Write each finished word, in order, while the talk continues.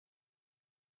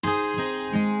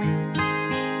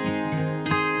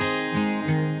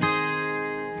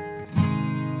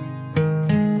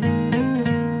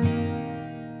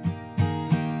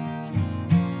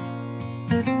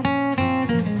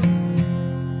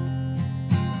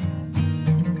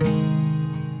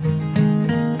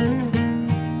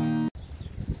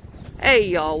Hey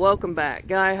y'all, welcome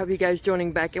back. I hope you guys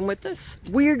joining back in with us.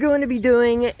 We're going to be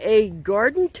doing a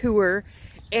garden tour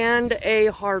and a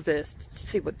harvest to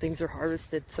see what things are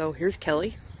harvested. So here's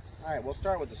Kelly. Alright, we'll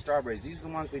start with the strawberries. These are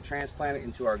the ones we transplanted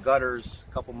into our gutters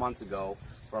a couple months ago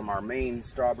from our main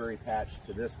strawberry patch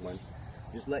to this one.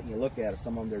 Just letting you look at it,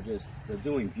 some of them they're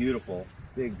doing beautiful,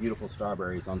 big beautiful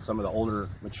strawberries on some of the older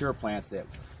mature plants that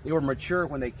they were mature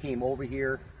when they came over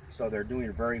here, so they're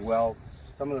doing very well.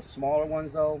 Some of the smaller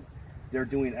ones though, they're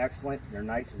doing excellent. They're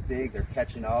nice and big, they're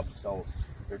catching up, so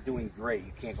they're doing great.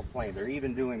 You can't complain. They're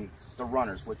even doing the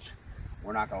runners, which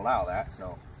we're not going to allow that,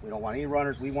 so we don't want any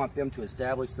runners. We want them to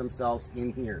establish themselves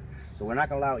in here, so we're not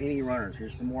going to allow any runners.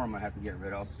 Here's some more I'm going to have to get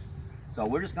rid of. So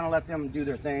we're just going to let them do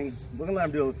their thing. We're going to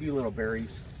let them do a few little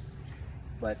berries,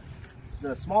 but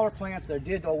the smaller plants that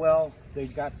did go well,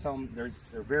 they've got some, they're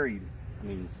very, I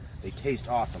mean, they taste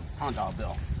awesome. Honda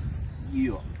Bill,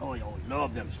 you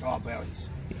love them strawberries.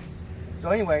 So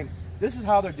anyway, this is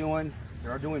how they're doing.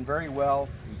 They're doing very well.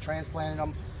 We transplanted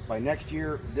them. By next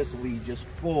year, this will be just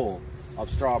full of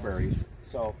strawberries.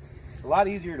 So it's a lot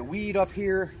easier to weed up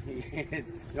here. You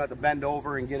don't have to bend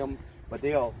over and get them, but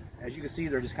they'll, as you can see,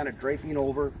 they're just kind of draping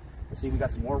over. You see, we got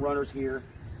some more runners here.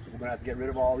 We're gonna have to get rid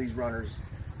of all these runners.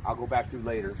 I'll go back through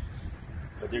later,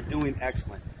 but they're doing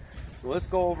excellent. So let's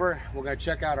go over. We're gonna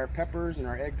check out our peppers and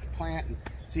our eggplant and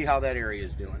see how that area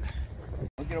is doing.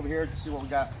 We'll get over here to see what we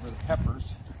got for the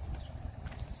peppers.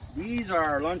 These are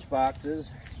our lunch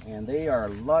boxes, and they are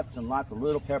lots and lots of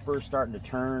little peppers starting to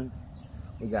turn.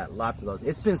 We got lots of those.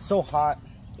 It's been so hot,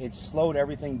 it's slowed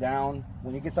everything down.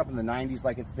 When it gets up in the 90s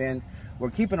like it's been,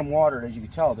 we're keeping them watered, as you can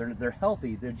tell. They're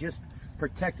healthy, they're just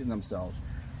protecting themselves.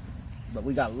 But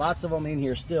we got lots of them in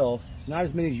here still. Not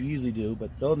as many as you usually do,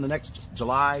 but though in the next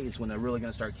July is when they're really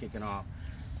gonna start kicking off.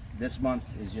 This month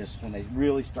is just when they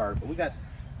really start. But we got,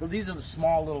 well, these are the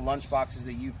small little lunch boxes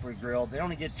that you use for grill. They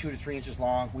only get 2 to 3 inches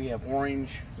long. We have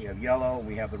orange, we have yellow,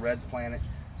 we have the reds planted.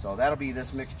 So that'll be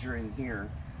this mixture in here,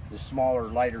 this smaller,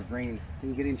 lighter green. You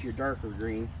can get into your darker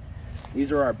green.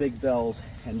 These are our big bells,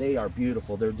 and they are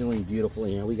beautiful. They're doing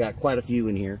beautifully. We got quite a few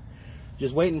in here.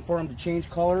 Just waiting for them to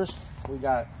change colors. We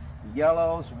got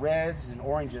yellows, reds, and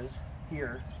oranges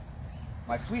here.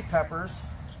 My sweet peppers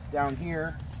down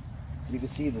here, you can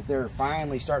see that they're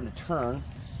finally starting to turn,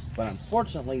 but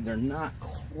unfortunately they're not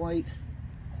quite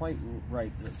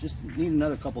right. They just need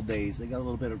another couple days. They got a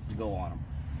little bit to go on them,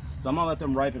 so I'm gonna let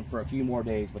them ripen for a few more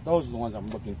days. But those are the ones I'm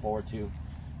looking forward to.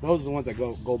 Those are the ones that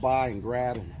go by and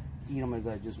grab and eat them as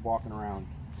I'm just walking around.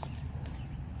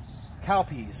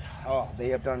 Cowpeas, oh, they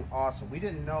have done awesome. We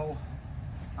didn't know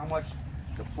how much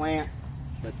to plant,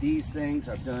 but these things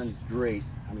have done great.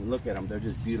 I mean, look at them, they're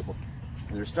just beautiful,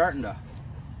 and they're starting to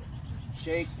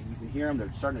shake, and you can hear them,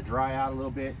 they're starting to dry out a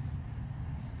little bit.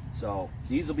 So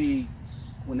these will be,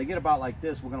 when they get about like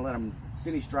this, we're going to let them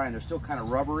finish drying. They're still kind of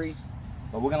rubbery,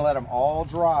 but we're going to let them all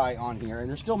dry on here, and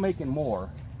they're still making more,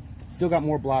 still got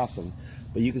more blossom,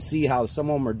 but you can see how some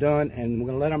of them are done, and we're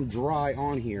going to let them dry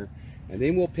on here, and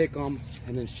then we'll pick them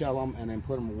and then shell them and then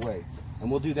put them away.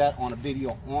 And we'll do that on a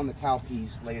video on the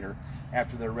cowpeas later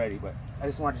after they're ready. But I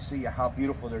just wanted to see how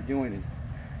beautiful they're doing, and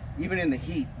even in the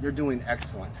heat they're doing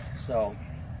excellent. So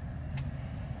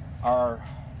our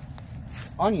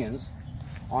onions,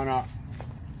 on a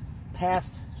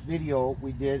past video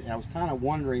we did, and I was kind of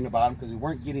wondering about them because we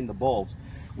weren't getting the bulbs.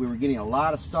 We were getting a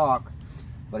lot of stalk,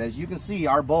 but as you can see,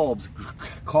 our bulbs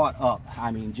caught up.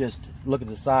 I mean, just look at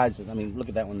the size. I mean, look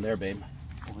at that one there, babe,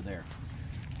 over there.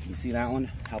 You see that one?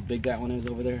 How big that one is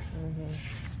over there? Mm-hmm.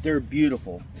 They're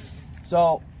beautiful.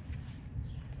 So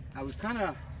I was kind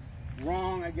of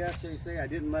wrong, I guess you say. I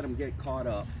didn't let them get caught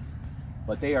up,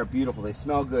 but they are beautiful. They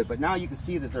smell good. But now you can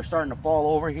see that they're starting to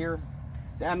fall over here.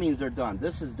 That means they're done.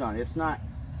 This is done. It's not,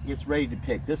 it's ready to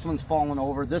pick. This one's falling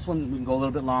over. This one, we can go a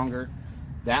little bit longer.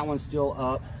 That one's still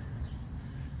up.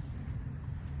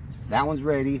 That one's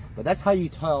ready. But that's how you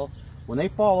tell when they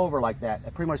fall over like that.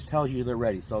 It pretty much tells you they're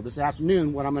ready. So this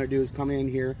afternoon, what I'm going to do is come in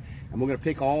here and we're going to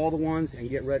pick all the ones and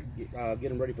get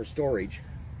them ready for storage.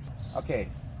 Okay,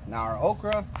 now our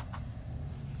okra,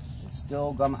 it's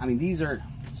still going. I mean, these are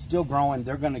still growing.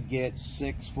 They're going to get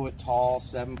 6 foot tall,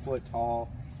 7 foot tall,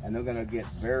 and they're going to get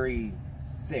very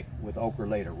thick with okra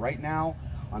later. Right now,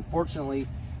 unfortunately,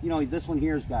 you know, this one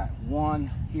here's got one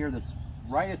here that's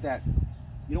right at that.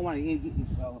 You don't want to eat.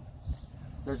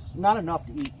 There's not enough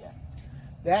to eat yet.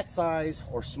 That size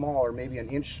or smaller, maybe an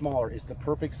inch smaller, is the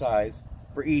perfect size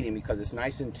for eating because it's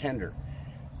nice and tender.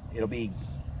 It'll be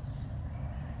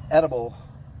edible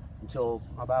until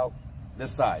about this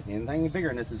size. Anything bigger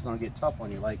than this is going to get tough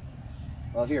on you. Like,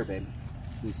 well, here, babe,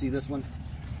 you see this one?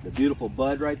 The beautiful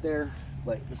bud right there?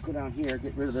 But let's go down here,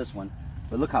 get rid of this one.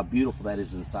 But look how beautiful that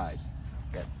is inside.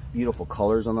 Got beautiful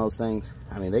colors on those things.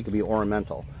 I mean, they could be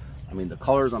ornamental. I mean, the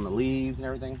colors on the leaves and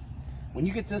everything. When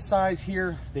you get this size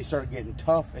here, they start getting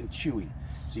tough and chewy.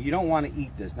 So you don't want to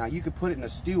eat this. Now, you could put it in a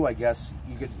stew, I guess.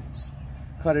 You could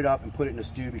cut it up and put it in a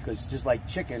stew, because just like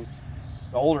chicken,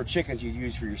 the older chickens you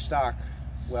use for your stock,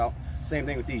 well, same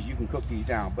thing with these. You can cook these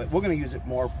down. But we're going to use it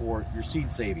more for your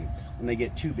seed saving when they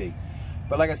get too big.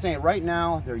 But like I was saying, right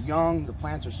now, they're young. The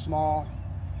plants are small.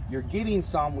 You're getting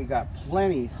some. We got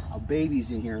plenty of babies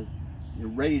in here. They're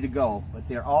ready to go. But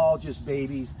they're all just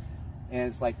babies. And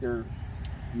it's like they're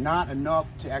not enough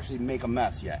to actually make a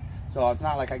mess yet. So it's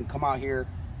not like I can come out here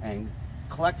and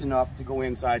collect enough to go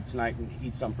inside tonight and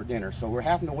eat some for dinner. So we're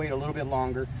having to wait a little bit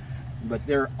longer, but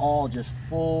they're all just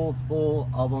full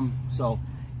of them. So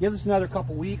give us another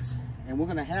couple weeks and we're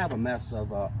gonna have a mess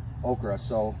of okra.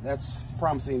 So that's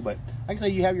promising. But like I say,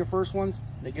 you have your first ones,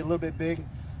 they get a little bit big,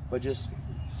 but just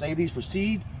save these for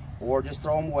seed or just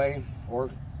throw them away, or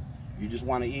you just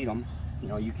want to eat them, you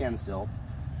know, you can still.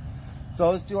 So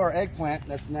let's do our eggplant.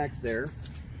 That's next there.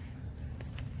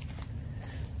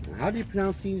 Now, how do you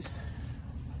pronounce these?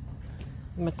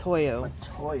 Matoyo.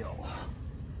 Matoyo.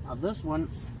 Now this one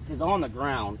is on the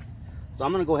ground, so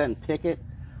I'm going to go ahead and pick it.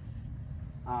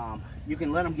 You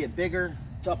can let them get bigger.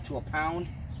 It's up to a pound,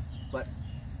 but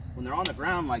when they're on the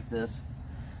ground like this,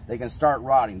 they can start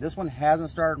rotting. This one hasn't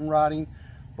started rotting,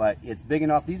 but it's big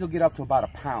enough. These will get up to about a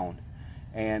pound,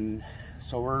 and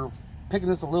so we're picking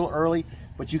this a little early.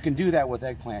 But you can do that with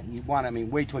eggplant. You want, I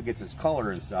mean, wait till it gets its color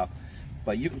and stuff.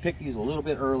 But you can pick these a little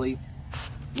bit early.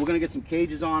 We're gonna get some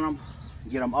cages on them,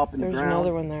 get them up in the ground. There's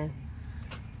another one there.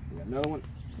 We got another one.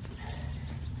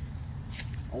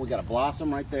 Oh, we got a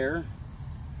blossom right there.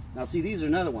 Now see, these are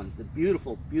another one. The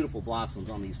beautiful, beautiful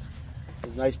blossoms on these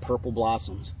nice purple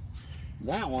blossoms.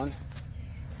 That one,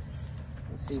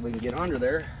 let's see if we can get under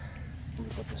there. Let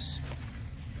me put this.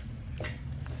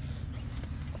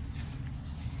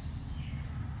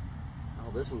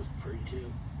 This one's pretty too.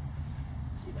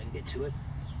 See if I can get to it.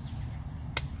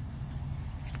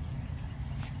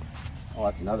 Oh,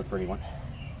 that's another pretty one.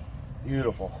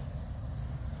 Beautiful.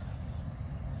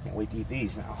 Can't wait to eat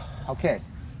these now. Okay,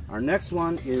 our next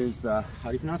one is the,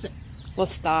 how do you pronounce it?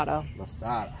 Listata.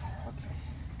 Listata. Okay.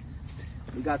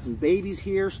 We got some babies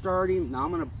here starting. Now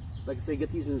I'm gonna, like I say,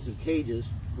 get these in some cages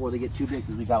before they get too big,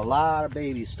 because we got a lot of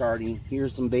babies starting.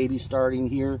 Here's some babies starting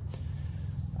here.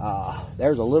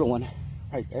 There's a little one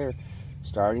right there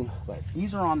starting, but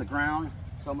these are on the ground,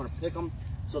 so I'm going to pick them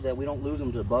so that we don't lose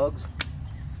them to bugs.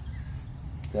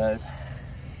 Because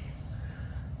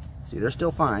see, they're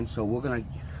still fine, so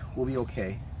we'll be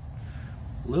okay.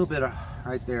 A little bit of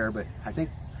right there, but I think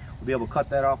we'll be able to cut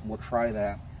that off and we'll try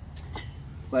that.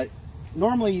 But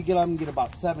normally you get them, get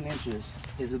about 7 inches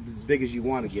is as big as you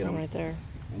want to get them. Right there.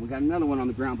 And we got another one on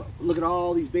the ground, but look at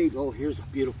all these babies. Oh, here's a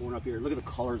beautiful one up here. Look at the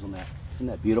colors on that. Isn't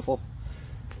that beautiful?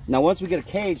 Now once we get a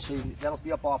cage, so that'll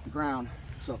be up off the ground.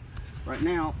 So right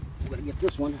now, we're gonna get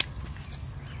this one.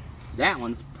 That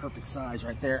one's perfect size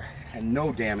right there, and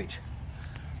no damage.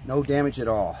 No damage at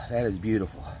all. That is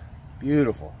beautiful.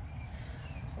 Beautiful.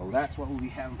 Well, that's what we'll be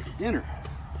having for dinner.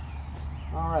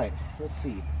 All right, let's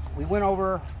see. We went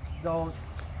over those.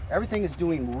 Everything is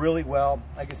doing really well.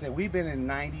 Like I said, we've been in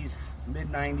 90s, mid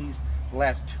 90s the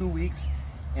last 2 weeks,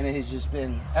 and it has just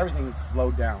been, everything has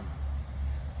slowed down.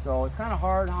 So it's kind of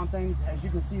hard on things. As you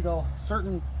can see though,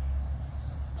 certain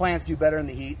plants do better in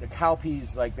the heat. The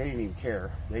cowpeas, like, they didn't even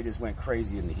care. They just went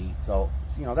crazy in the heat. So,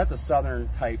 you know, that's a southern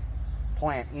type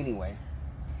plant anyway.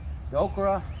 The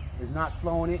okra is not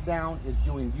slowing it down. It's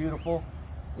doing beautiful.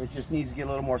 It just needs to get a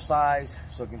little more size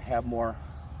so it can have more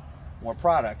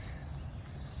product.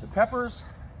 The peppers,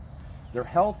 they're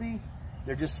healthy.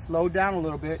 They're just slowed down a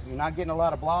little bit. You're not getting a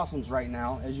lot of blossoms right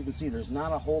now. As you can see, there's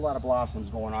not a whole lot of blossoms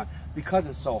going on because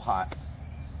it's so hot.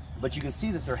 But you can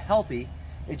see that they're healthy.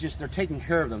 It's just they're taking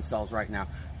care of themselves right now.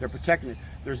 They're protecting it.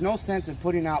 There's no sense in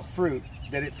putting out fruit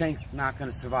that it thinks not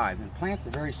going to survive. And plants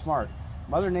are very smart.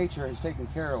 Mother Nature has taken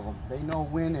care of them. They know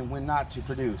when and when not to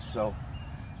produce. So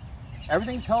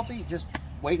everything's healthy, just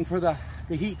waiting for the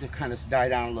heat to kind of die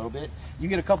down a little bit. You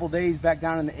get a couple days back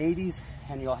down in the 80s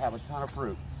and you'll have a ton of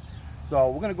fruit. So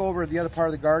we're going to go over to the other part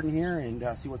of the garden here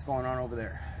and see what's going on over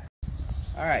there.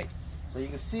 All right, so you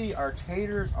can see our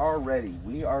taters are ready.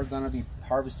 We are going to be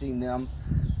harvesting them.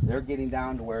 They're getting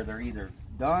down to where they're either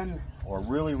done or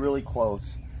really, really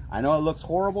close. I know it looks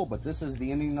horrible, but this is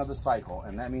the ending of the cycle,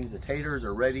 and that means the taters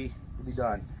are ready to be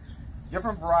done.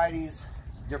 Different varieties,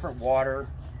 different water.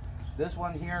 This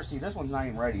one here, see, this one's not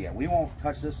even ready yet. We won't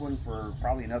touch this one for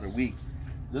probably another week.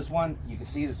 This one, you can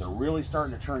see that they're really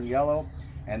starting to turn yellow.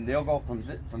 and they'll go from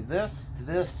this to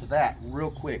this to that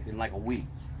real quick in like a week.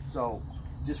 So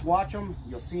just watch them,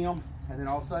 you'll see them, and then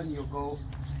all of a sudden you'll go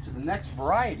to the next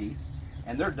variety,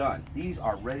 and they're done. These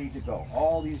are ready to go.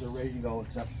 All these are ready to go,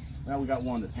 except now we got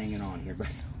one that's hanging on here. But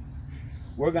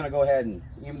we're gonna go ahead and,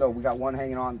 even though we got one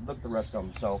hanging on, look at the rest of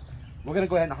them. So we're gonna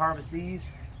go ahead and harvest these.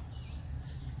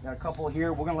 Got a couple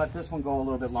here. We're gonna let this one go a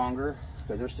little bit longer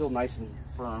because they're still nice and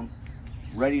firm,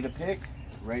 ready to pick,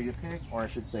 or I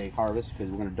should say harvest, because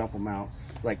we're gonna dump them out.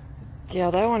 Like, yeah,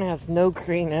 that one has no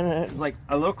green in it. Like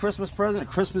a little Christmas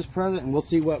present, and we'll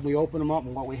see what we open them up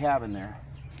and what we have in there.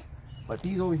 But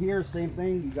these over here, same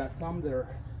thing. You got some that are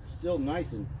still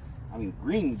nice and, I mean,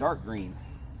 green, dark green.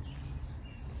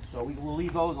 So we'll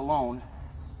leave those alone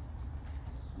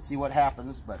and see what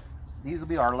happens. But these will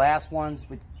be our last ones.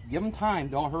 But give them time.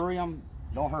 Don't hurry them.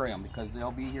 Don't hurry them, because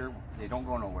they'll be here. They don't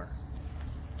go nowhere.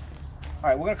 All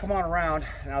right, we're gonna come on around.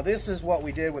 Now this is what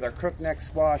we did with our crookneck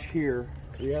squash here.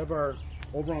 We have our,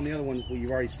 over on the other ones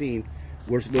you've already seen,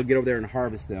 we'll get over there and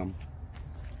harvest them.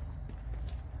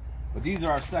 But these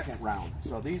are our second round.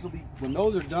 So these will be, when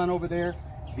those are done over there,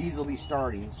 these will be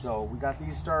starting. So we got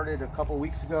these started a couple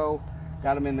weeks ago,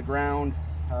 got them in the ground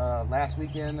last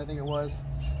weekend, I think it was.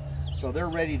 So they're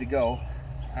ready to go.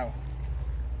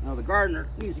 Now the gardener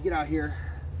needs to get out here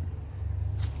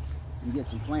and get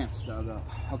some plants dug up.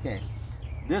 Okay,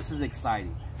 this is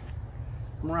exciting.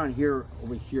 Come around here,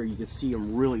 over here, you can see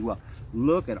them really well.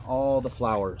 Look at all the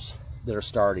flowers that are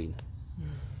starting.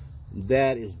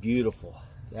 That is beautiful.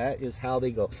 That is how they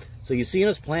go. So you've seen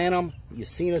us plant them, you've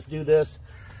seen us do this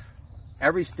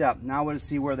every step. Now we'll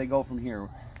see where they go from here.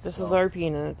 This is our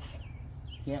peanuts.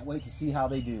 Can't wait to see how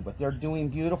they do, but they're doing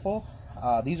beautiful.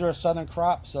 These are a southern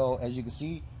crop, so as you can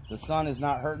see, the sun is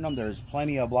not hurting them. There's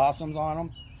plenty of blossoms on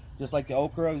them, just like the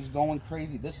okra is going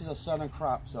crazy. This is a southern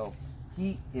crop, so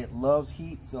heat, it loves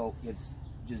heat, so it's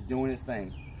just doing its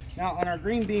thing. Now on our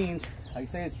green beans, like I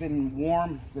say, it's been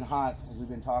warm, it's been hot, as we've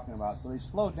been talking about, so they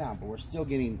slowed down, but we're still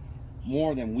getting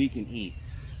more than we can eat.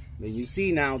 But you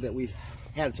see now that we've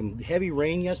had some heavy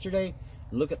rain yesterday,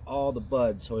 and look at all the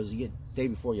buds. So as you get day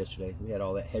before yesterday, we had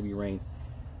all that heavy rain,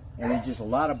 and there's just a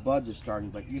lot of buds are starting.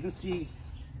 But you can see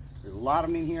there's a lot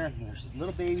of them in here, and there's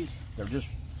little babies. They're just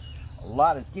a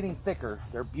lot. It's getting thicker.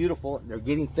 They're beautiful. They're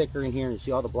getting thicker in here. You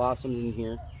see all the blossoms in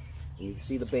here, and you can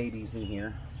see the babies in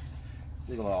here.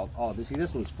 Look at all this. See,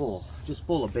 this one's full, just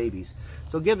full of babies.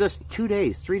 So give this 2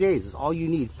 days, 3 days is all you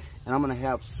need, and I'm gonna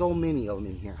have so many of them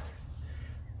in here.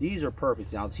 These are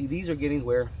perfect. Now see, these are getting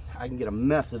where I can get a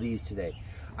mess of these today.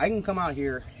 I can come out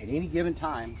here at any given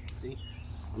time. See,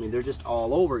 I mean, they're just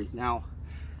all over. Now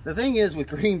the thing is with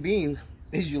green beans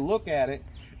is you look at it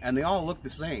and they all look the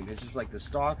same. It's just like the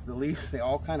stalks, the leaves, they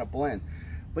all kind of blend.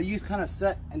 But you kind of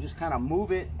set and just kind of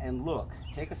move it and look.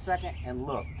 Take a second and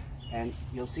look, and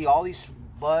you'll see all these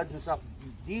buds and stuff.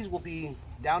 These will be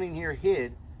down in here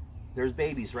hid. There's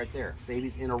babies right there,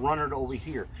 babies in a runner over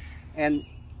here. And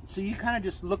so you kind of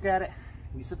just look at it,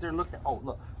 you sit there and look at, oh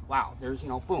look, wow, there's, you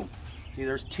know, boom. See,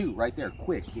 there's two right there,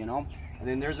 quick, you know. And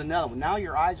then there's another one. Now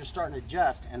your eyes are starting to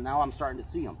adjust, and now I'm starting to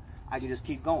see them. I can just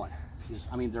keep going.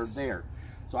 I mean, they're there.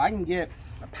 So I can get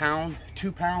a pound,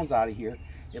 2 pounds out of here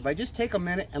if I just take a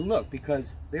minute and look,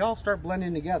 because they all start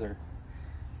blending together.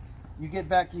 You get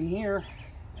back in here,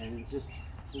 and it's just,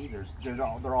 see,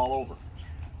 they're all over.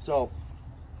 So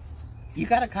you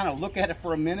got to kind of look at it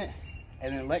for a minute,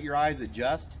 and then let your eyes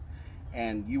adjust,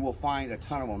 and you will find a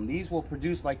ton of them. These will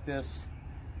produce like this.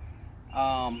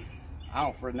 I don't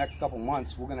know, for the next couple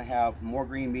months, we're gonna have more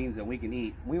green beans than we can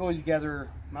eat. We always gather,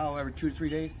 every 2 to 3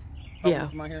 days. Yeah.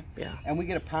 From out here. Yeah. And we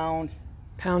get a pound.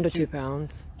 Pound to 2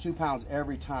 pounds. 2 pounds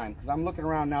every time, because I'm looking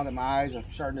around now that my eyes are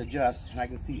starting to adjust, and I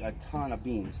can see a ton of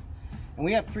beans. And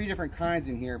we have 3 different kinds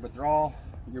in here, but they're all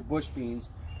your bush beans.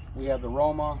 We have the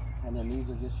Roma, and then these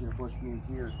are just your bush beans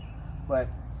here. But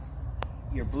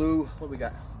your blue, what we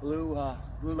got? Blue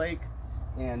Lake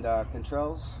and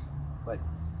Contrels, but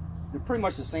they're pretty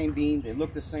much the same bean. They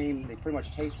look the same. They pretty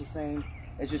much taste the same.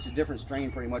 It's just a different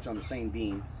strain, pretty much on the same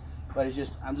bean. But it's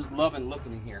just, I'm just loving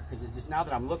looking in here, because it's just, now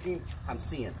that I'm looking, I'm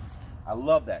seeing. I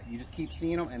love that. You just keep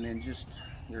seeing them, and then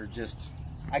they're just,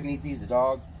 I can eat these. The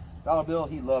dog, Dollar Bill,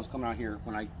 he loves coming out here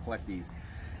when I collect these.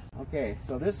 Okay,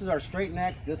 so this is our straight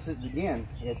neck. This is, again,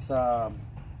 it's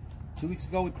 2 weeks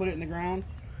ago we put it in the ground.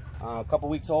 A couple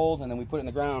weeks old, and then we put it in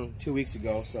the ground 2 weeks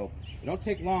ago. So it don't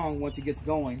take long once it gets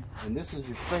going. And this is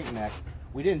your straight neck.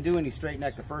 We didn't do any straight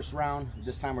neck the first round.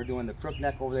 This time we're doing the crook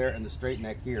neck over there and the straight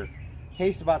neck here.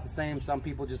 Taste about the same. Some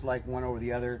people just like one over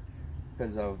the other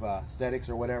because of aesthetics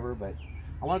or whatever. But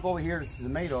I want to go over here to the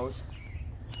tomatoes,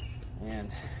 and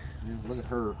look at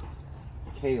her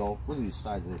kale. Look at these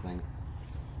sides of the thing.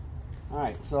 All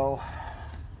right, so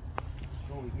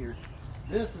over here.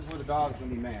 This is where the dog's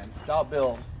gonna be mad. Dog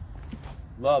Bill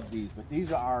loves these, but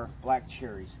these are our black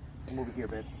cherries. Come over here,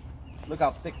 babe. Look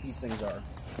how thick these things are.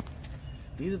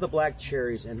 These are the black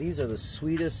cherries, and these are the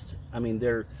sweetest. I mean,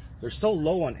 they're so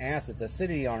low on acid. The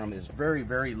acidity on them is very,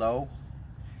 very low.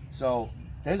 So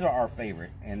those are our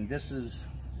favorite, and this is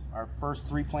our first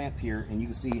 3 plants here, and you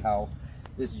can see how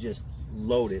this is just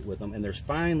loaded with them, and they're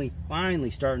finally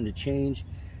starting to change.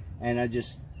 And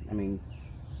I mean,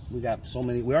 we got so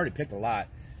many. We already picked a lot,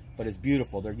 but it's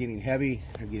beautiful. They're getting heavy,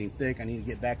 they're getting thick. I need to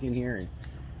get back in here and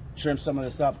trim some of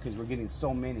this up because we're getting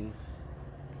so many.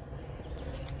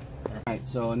 All right,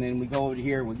 so and then we go over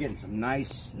here and we're getting some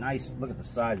nice, look at the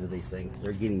size of these things.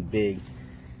 They're getting big,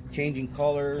 changing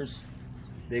colors,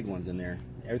 some big ones in there.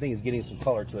 Everything is getting some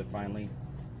color to it finally.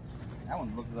 That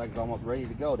one looks like it's almost ready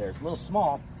to go there. It's a little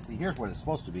small. See, here's where it's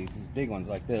supposed to be, these big ones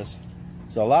like this.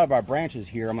 So a lot of our branches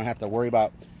here, I'm gonna have to worry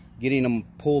about getting them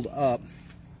pulled up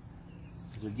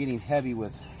because they're getting heavy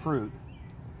with fruit.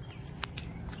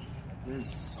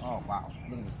 Oh wow,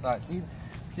 look at the size.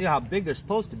 See how big they're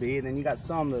supposed to be, and then you got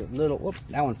some that little, whoop,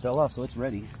 that one fell off, so it's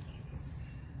ready.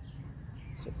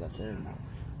 Set that there now.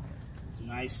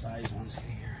 Nice size ones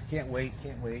here. Can't wait.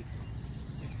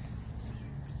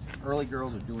 Early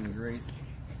girls are doing great.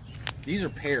 These are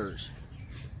pears.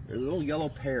 They're little yellow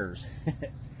pears.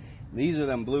 These are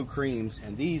them blue creams,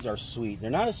 and these are sweet.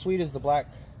 They're not as sweet as the black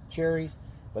cherries,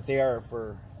 but they are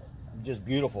for just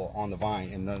beautiful on the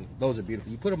vine, and those are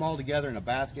beautiful. You put them all together in a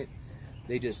basket,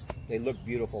 they look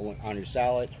beautiful on your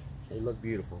salad. They look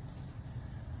beautiful.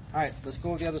 All right, let's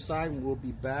go to the other side, and we'll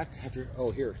be back after.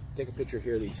 Oh, here, take a picture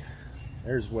here.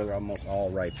 There's where they're almost all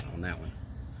ripe on that one.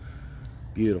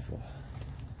 Beautiful.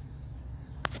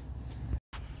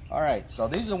 All right, so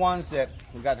these are the ones that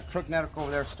we got the crook neck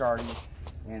over there starting.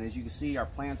 And as you can see, our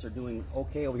plants are doing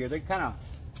okay over here.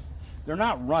 They're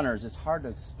not runners. It's hard to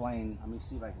explain. Let me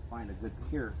see if I can find a good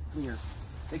here.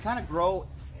 They kind of grow,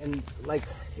 and like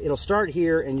it'll start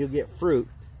here, and you'll get fruit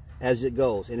as it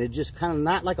goes. And it just kind of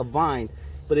not like a vine,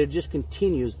 but it just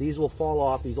continues. These will fall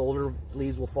off. These older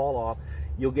leaves will fall off.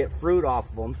 You'll get fruit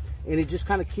off of them, and it just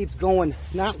kind of keeps going.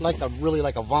 Not like really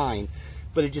like a vine,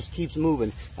 but it just keeps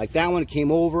moving. Like that one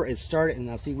came over, it started, and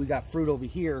now see we got fruit over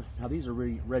here. Now these are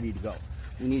ready to go.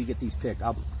 We need to get these picked.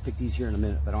 I'll pick these here in a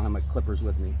minute, but I don't have my clippers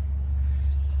with me.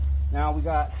 Now we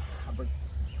got,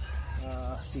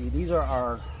 see, these are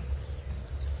our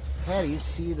patties.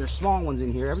 See, there's small ones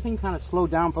in here. Everything kind of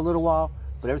slowed down for a little while,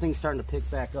 but everything's starting to pick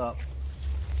back up.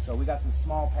 So we got some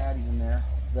small patties in there.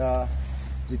 The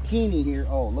zucchini here,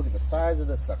 oh, look at the size of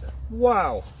this sucker.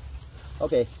 Wow.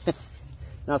 Okay.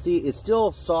 Now see, it's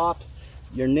still soft.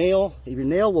 If your nail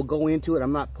will go into it.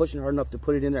 I'm not pushing hard enough to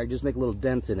put it in there. I just make little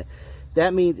dents in it.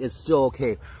 That means it's still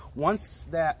okay. Once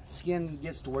that skin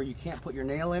gets to where you can't put your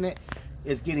nail in it,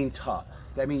 it's getting tough.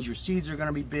 That means your seeds are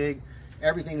gonna be big.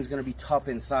 Everything is gonna be tough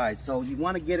inside. So you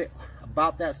wanna get it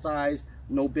about that size,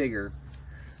 no bigger.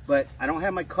 But I don't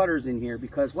have my cutters in here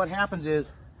because what happens is,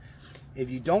 if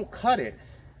you don't cut it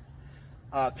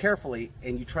carefully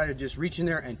and you try to just reach in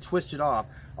there and twist it off,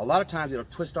 a lot of times it'll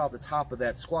twist off the top of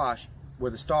that squash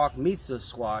where the stalk meets the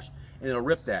squash, and it'll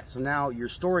rip that. So now your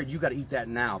storage, you got to eat that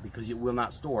now because it will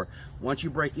not store. Once you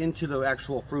break into the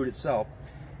actual fruit itself,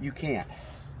 you can't.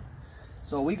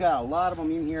 So we got a lot of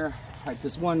them in here. Like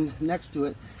this one next to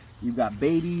it, you've got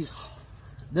babies.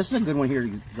 This is a good one here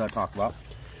you got to talk about.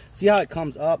 See how it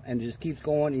comes up and just keeps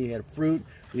going. You had fruit,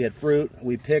 we had fruit,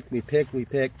 we picked.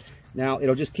 Now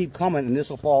it'll just keep coming, and this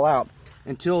will fall out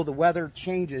until the weather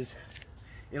changes.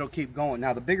 It'll keep going.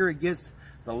 Now the bigger it gets,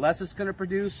 the less it's going to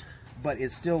produce, but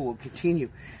it still will continue.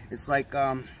 It's like,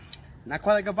 not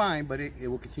quite like a vine, but it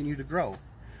will continue to grow.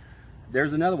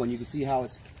 There's another one. You can see how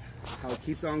it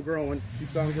keeps on growing,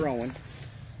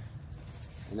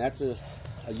 and that's a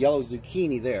yellow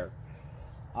zucchini there.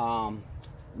 Now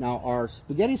our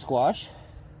spaghetti squash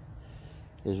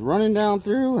is running down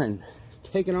through and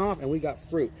taking off, and we got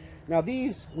fruit. Now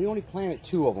these, we only planted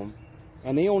 2 of them,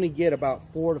 and they only get about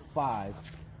 4 to 5.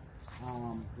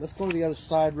 Let's go to the other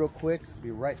side real quick. Be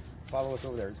right. Follow us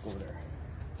over there. Let's go over there.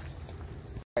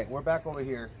 All right, we're back over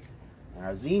here. And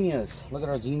our zinnias, look at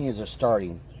our zinnias are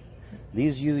starting.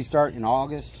 These usually start in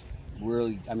August.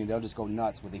 Really, I mean, they'll just go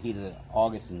nuts with the heat of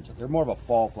August, and they're more of a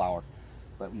fall flower.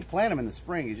 But when you plant them in the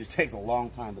spring, it just takes a long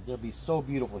time. But they'll be so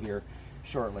beautiful here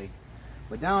shortly.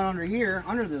 But down under here,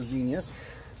 under the zinnias,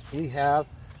 we have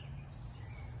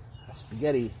a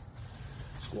spaghetti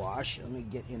squash. Let me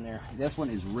get in there. This one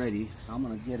is ready, so I'm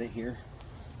going to get it here.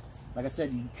 Like I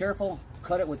said, you be careful.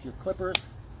 Cut it with your clippers.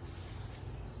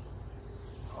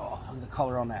 Oh, look at the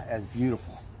color on that. That's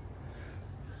beautiful.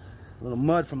 A little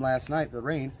mud from last night, the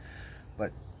rain,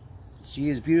 but she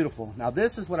is beautiful. Now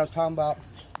this is what I was talking about,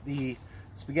 the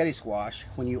spaghetti squash.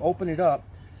 When you open it up,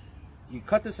 you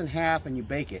cut this in half and you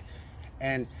bake it.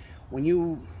 And when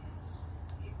you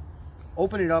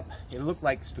open it up, it looked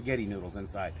like spaghetti noodles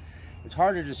inside. It's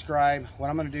hard to describe.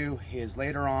 What I'm going to do is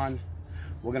later on,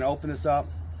 we're going to open this up.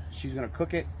 She's going to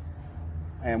cook it,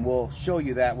 and we'll show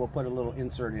you that. We'll put a little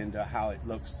insert into how it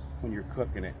looks when you're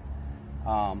cooking it.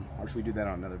 Or should we do that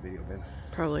on another video, Ben?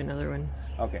 Probably another one.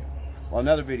 Okay. Well,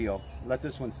 another video. Let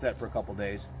this one set for a couple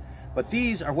days. But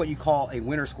these are what you call a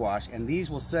winter squash, and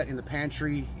these will set in the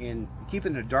pantry and keep it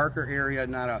in a darker area,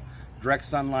 not a direct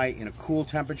sunlight, in a cool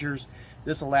temperatures.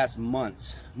 This will last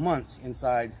months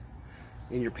inside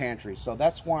in your pantry. So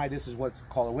that's why this is what's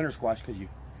called a winter squash, because you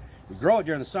grow it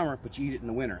during the summer, but you eat it in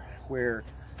the winter. Where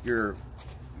your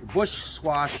bush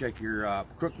squash, like your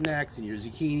crooknecks and your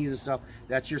zucchinis and stuff,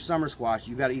 that's your summer squash.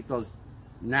 You got to eat those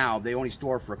now. They only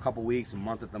store for a couple weeks, a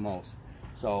month at the most.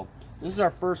 So this is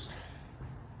our first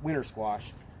winter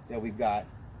squash that we've got.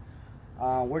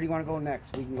 Where do you want to go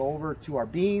next? We can go over to our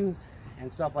beans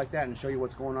and stuff like that and show you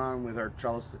what's going on with our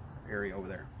trellis area over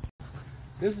there.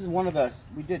 This is one of the,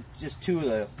 we did just 2 of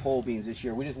the pole beans this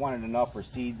year. We just wanted enough for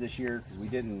seeds this year because we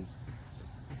didn't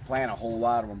plant a whole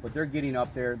lot of them, but they're getting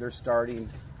up there. They're starting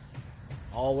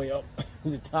all the way up to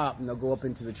the top, and they'll go up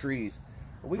into the trees.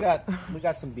 But we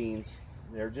got some beans.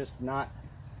 They're just not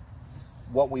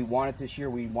what we wanted this year.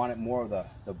 We wanted more of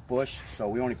the bush, so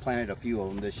we only planted a few of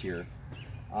them this year.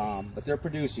 But they're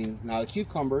producing. Now the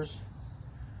cucumbers,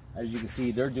 as you can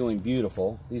see, they're doing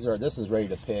beautiful. This is ready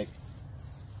to pick.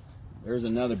 There's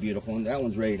another beautiful one. That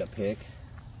one's ready to pick.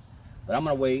 But I'm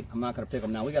going to wait. I'm not going to pick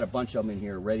them now. We got a bunch of them in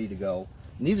here ready to go.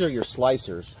 And these are your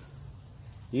slicers.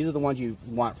 These are the ones you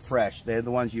want fresh. They're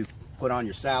the ones you put on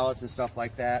your salads and stuff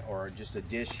like that, or just a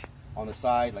dish on the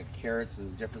side, like carrots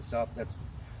and different stuff.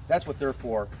 That's what they're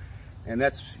for. And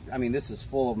that's, I mean, this is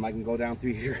full of them. I can go down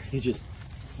through here. It's just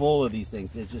full of these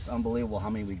things. It's just unbelievable how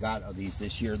many we got of these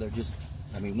this year. They're just,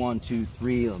 I mean, 1, 2,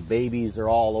 3 babies. They're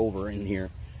all over in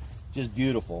here. Just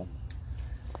beautiful.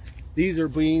 These are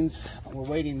beans. We're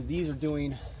waiting. These are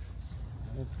doing,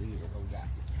 let's see what we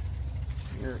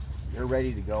got. They're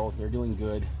ready to go. They're doing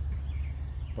good.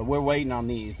 But we're waiting on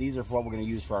these. These are what we're going to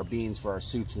use for our beans, for our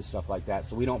soups and stuff like that.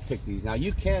 So we don't pick these. Now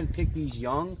you can pick these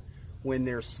young when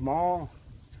they're small,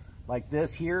 like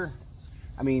this here.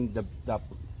 I mean,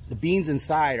 the beans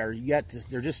inside are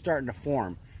they're just starting to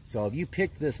form. So if you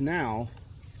pick this now,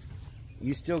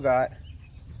 you still got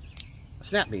a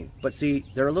snap bean. But see,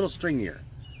 they're a little stringier.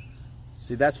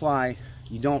 See, that's why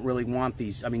you don't really want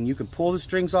these. I mean, you can pull the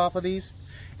strings off of these,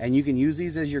 and you can use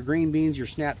these as your green beans, your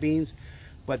snap beans,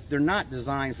 but they're not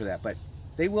designed for that. But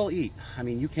they will eat. I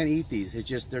mean, you can eat these. It's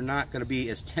just they're not going to be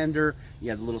as tender.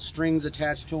 You have the little strings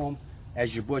attached to them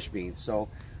as your bush beans. So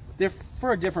they're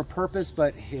for a different purpose,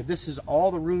 but if this is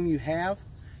all the room you have,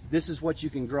 this is what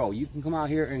you can grow. You can come out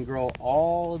here and grow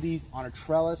all of these on a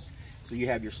trellis. So you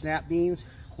have your snap beans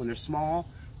when they're small,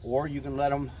 or you can let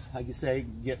them, like you say,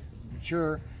 get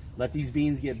mature, let these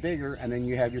beans get bigger, and then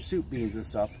you have your soup beans and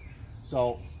stuff.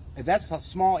 So if that's a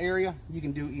small area, you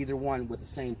can do either one with the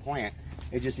same plant.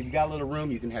 It's just if you got a little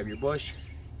room, you can have your bush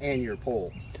and your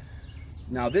pole.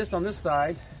 Now this on this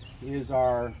side is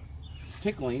our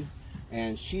pickling,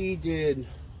 and she did,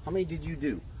 how many did you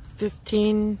do?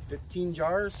 15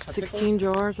 jars of 16 pickles?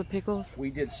 jars of pickles.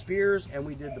 We did spears and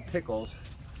we did the pickles.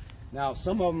 Now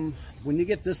some of them, when you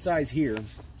get this size here,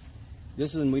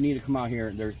 this is when we need to come out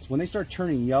here. When they start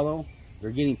turning yellow,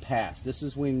 they're getting past. This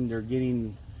is when they're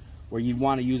getting where you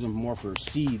want to use them more for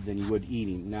seed than you would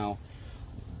eating. Now,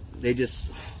 they just,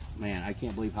 man, I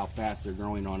can't believe how fast they're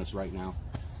growing on us right now.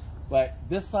 But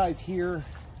this size here,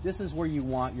 this is where you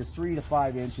want your 3 to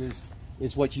 5 inches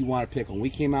is what you want to pick them. We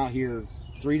came out here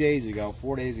 4 days ago,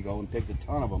 and picked a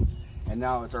ton of them, and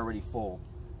now it's already full.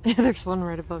 There's one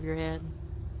right above your head.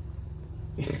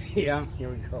 Yeah, here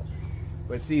we go.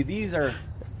 But see, these are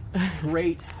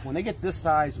great when they get this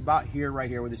size, about here, right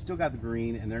here, where they still got the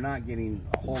green and they're not getting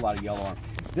a whole lot of yellow on.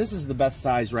 This is the best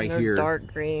size right here.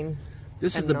 Dark green.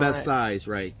 This is the best size,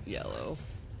 right? Yellow.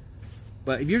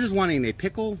 But if you're just wanting a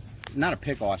pickle, not a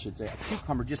pickle, I should say, a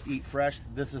cucumber, just eat fresh,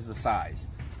 this is the size.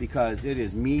 Because it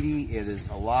is meaty, it is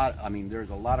a lot, I mean,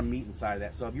 there's a lot of meat inside of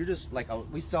that. So if you're just like,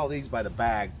 we sell these by the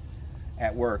bag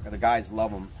at work, and the guys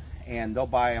love them, and they'll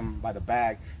buy them by the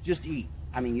bag. Just eat.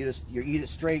 I mean, you eat it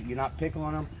straight, you're not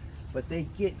pickling them, but they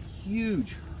get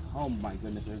huge. Oh my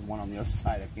goodness, there's one on the other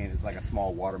side. I can't, it's like a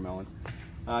small watermelon.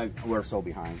 We're so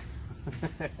behind.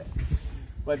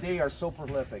 But they are so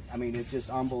prolific. I mean, it's just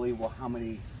unbelievable how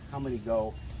many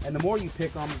go. And the more you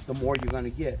pick them, the more you're going to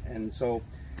get. And so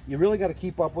you really got to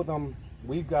keep up with them.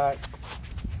 We've got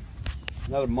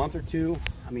another month or two.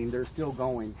 I mean, they're still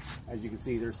going. As you can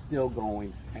see, they're still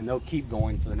going, and they'll keep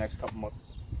going for the next couple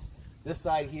months. This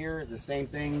side here is the same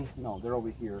thing. No, they're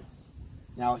over here.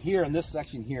 Now here in this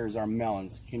section here is our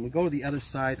melons. Can we go to the other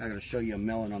side? I'm going to show you a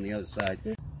melon on the other side.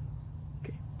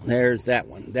 Okay. There's that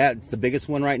one. That's the biggest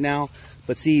one right now.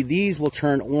 But see, these will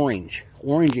turn orange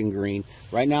and green.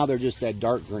 Right now they're just that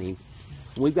dark green.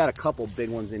 And we've got a couple big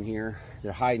ones in here.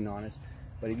 They're hiding on us.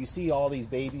 But if you see all these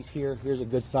babies here, here's a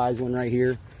good size one right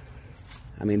here.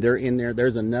 I mean, they're in there.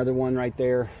 There's another one right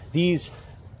there. These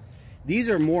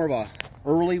are more of a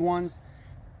early ones.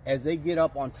 As they get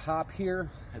up on top here,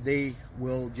 they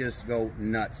will just go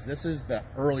nuts. This is the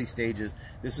early stages.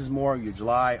 This is more your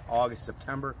July, August,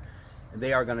 September, and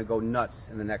they are going to go nuts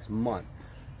in the next month.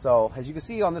 So as you can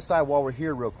see on this side, while we're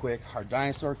here real quick, our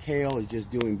dinosaur kale is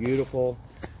just doing beautiful.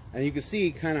 And you can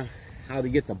see kind of how they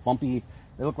get the bumpy,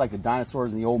 they look like the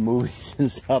dinosaurs in the old movies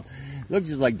and stuff. It looks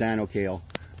just like dino kale.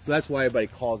 So that's why everybody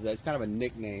calls it that. It's kind of a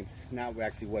nickname, not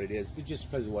actually what it is, but just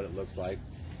because of what it looks like.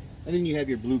 And then you have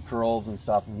your blue curls and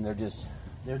stuff, and they're just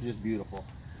beautiful.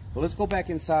 But let's go back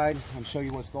inside and show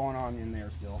you what's going on in there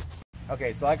still.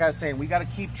 Okay, so like I was saying, we got to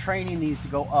keep training these to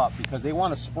go up because they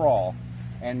want to sprawl.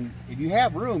 And if you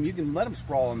have room, you can let them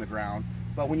sprawl on the ground.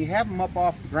 But when you have them up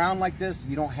off the ground like this,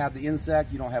 you don't have the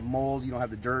insect, you don't have mold, you don't have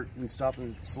the dirt and stuff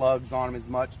and slugs on them as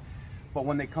much. But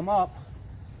when they come up,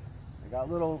 they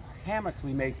got little hammocks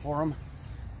we make for them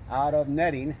out of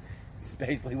netting. It's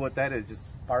basically what that is,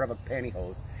 just part of a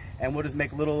pantyhose. And we'll just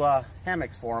make little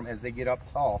hammocks for them as they get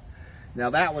up tall.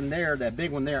 Now that one there, that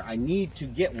big one there, I need to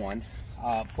get one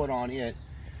put on it.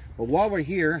 But while we're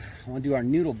here, I want to do our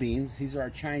noodle beans. These are our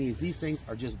Chinese. These things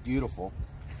are just beautiful.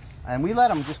 And we let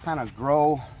them just kind of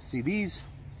grow. See these,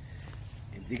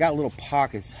 they got little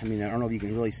pockets. I mean, I don't know if you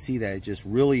can really see that. It's just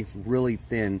really, really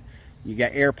thin. You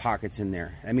got air pockets in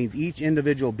there. That means each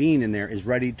individual bean in there is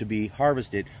ready to be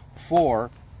harvested for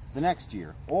the next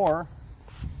year. Or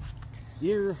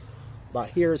here, about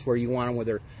here is where you want them, where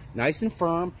they're nice and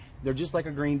firm. They're just like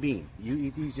a green bean. You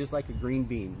eat these just like a green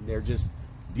bean. They're just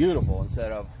beautiful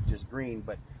instead of just green.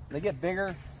 But when they get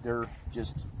bigger, they're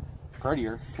just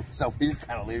prettier. So we just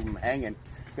kind of leave them hanging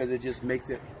because it just makes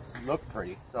it look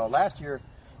pretty. So last year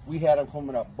we had them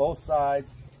coming up both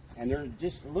sides, and they're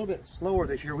just a little bit slower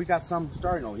this year. We got some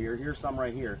starting over here. Here's some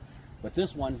right here. But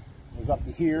this one is up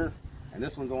to here, and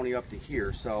this one's only up to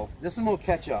here. So this one will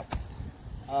catch up.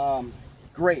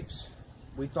 Grapes.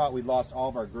 We thought we'd lost all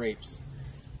of our grapes.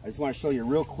 I just want to show you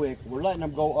real quick. We're letting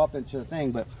them go up into the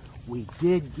thing, but we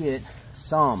did get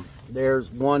some. There's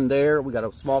one there. We got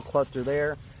a small cluster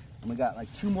there, and we got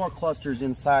like 2 more clusters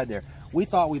inside there. We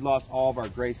thought we lost all of our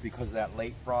grapes because of that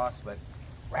late frost, but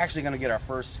we're actually going to get our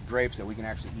first grapes that we can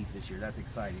actually eat this year. That's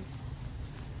exciting.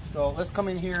 So let's come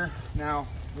in here. Now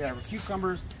we have our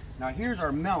cucumbers. Now here's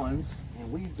our melons,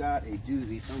 and we've got a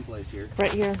doozy someplace here.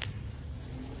 Right here.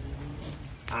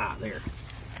 Ah, there.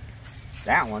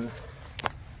 That one,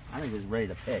 I think is ready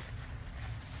to pick.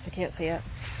 I can't see it.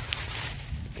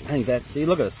 I think that, see,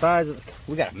 look at the size of the,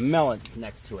 we got a melon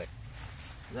next to it.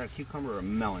 Is that a cucumber or a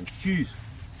melon? Jeez.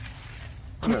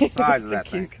 Look at the size of that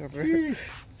thing. Cucumber.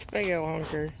 Big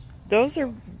honker. Those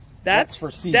are, that's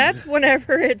for seeds. That's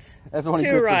whenever it's that's only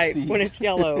too good ripe, for seeds. when it's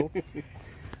yellow.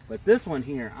 But this one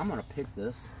here, I'm going to pick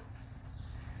this.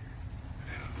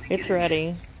 It's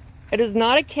ready. It is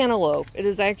not a cantaloupe. It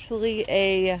is actually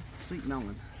a sweet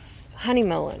melon. Honey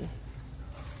melon.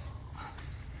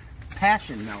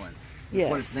 Passion melon is yes.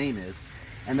 what its name is.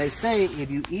 And they say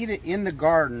if you eat it in the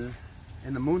garden,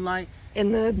 in the moonlight,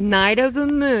 in the night of the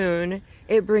moon,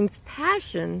 it brings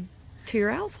passion to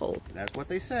your household. That's what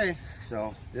they say.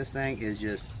 So this thing is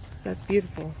just... That's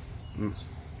beautiful.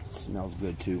 Smells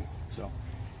good too. So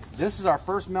this is our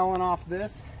first melon off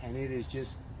this, and it is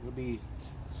just, it'll be,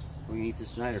 we can eat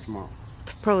this tonight or tomorrow?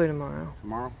 Probably tomorrow.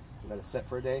 Tomorrow? Let it set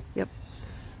for a day? Yep.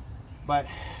 But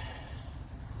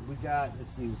we got,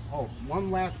 let's see, oh, one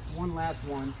last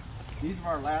one. These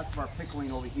are our last of our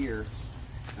pickling over here.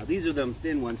 Now these are them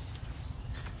thin ones,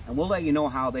 and we'll let you know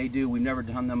how they do. We've never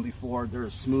done them before. They're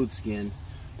a smooth skin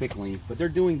pickling, but they're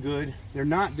doing good. They're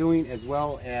not doing as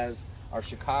well as our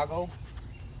Chicago,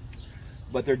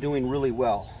 but they're doing really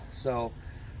well. So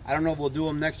I don't know if we'll do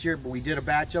them next year, but we did a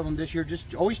batch of them this year.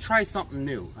 Just always try something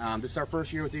new. This is our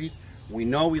first year with these. We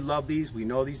know we love these. We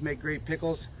know these make great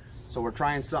pickles. So we're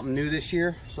trying something new this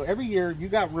year. So every year, you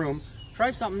got room,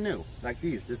 try something new like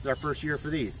these. This is our first year for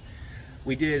these.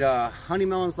 We did honey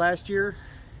melons last year.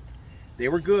 They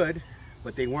were good,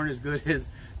 but they weren't as good as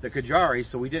the Kajari,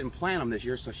 so we didn't plant them this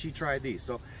year, so she tried these.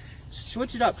 So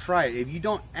switch it up, try it. If you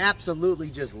don't absolutely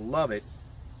just love it,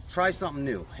 try something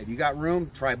new. If you got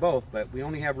room, try both, but we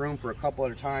only have room for a couple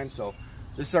at a time. So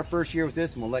this is our first year with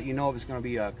this, and we'll let you know if it's going to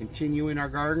be continuing our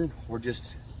garden or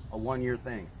just a one-year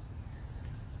thing.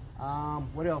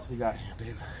 What else we got here,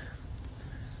 babe?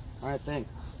 I think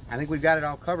we've got it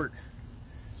all covered.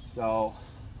 So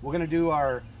we're going to do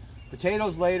our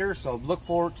potatoes later, so look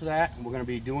forward to that. And we're going to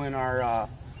be doing our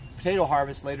potato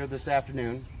harvest later this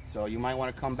afternoon. So you might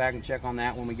want to come back and check on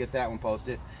that when we get that one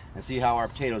posted and see how our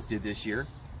potatoes did this year.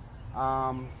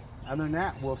 Other than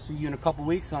that, we'll see you in a couple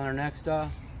weeks on our next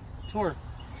tour.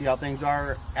 See how things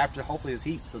are after hopefully this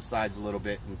heat subsides a little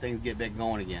bit and things get back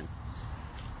going again.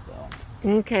 So.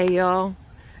 Okay, y'all.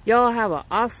 Y'all have an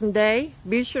awesome day.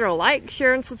 Be sure to like,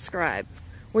 share, and subscribe.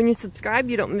 When you subscribe,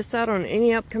 you don't miss out on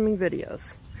any upcoming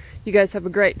videos. You guys have a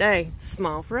great day.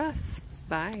 Smile for us.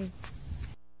 Bye.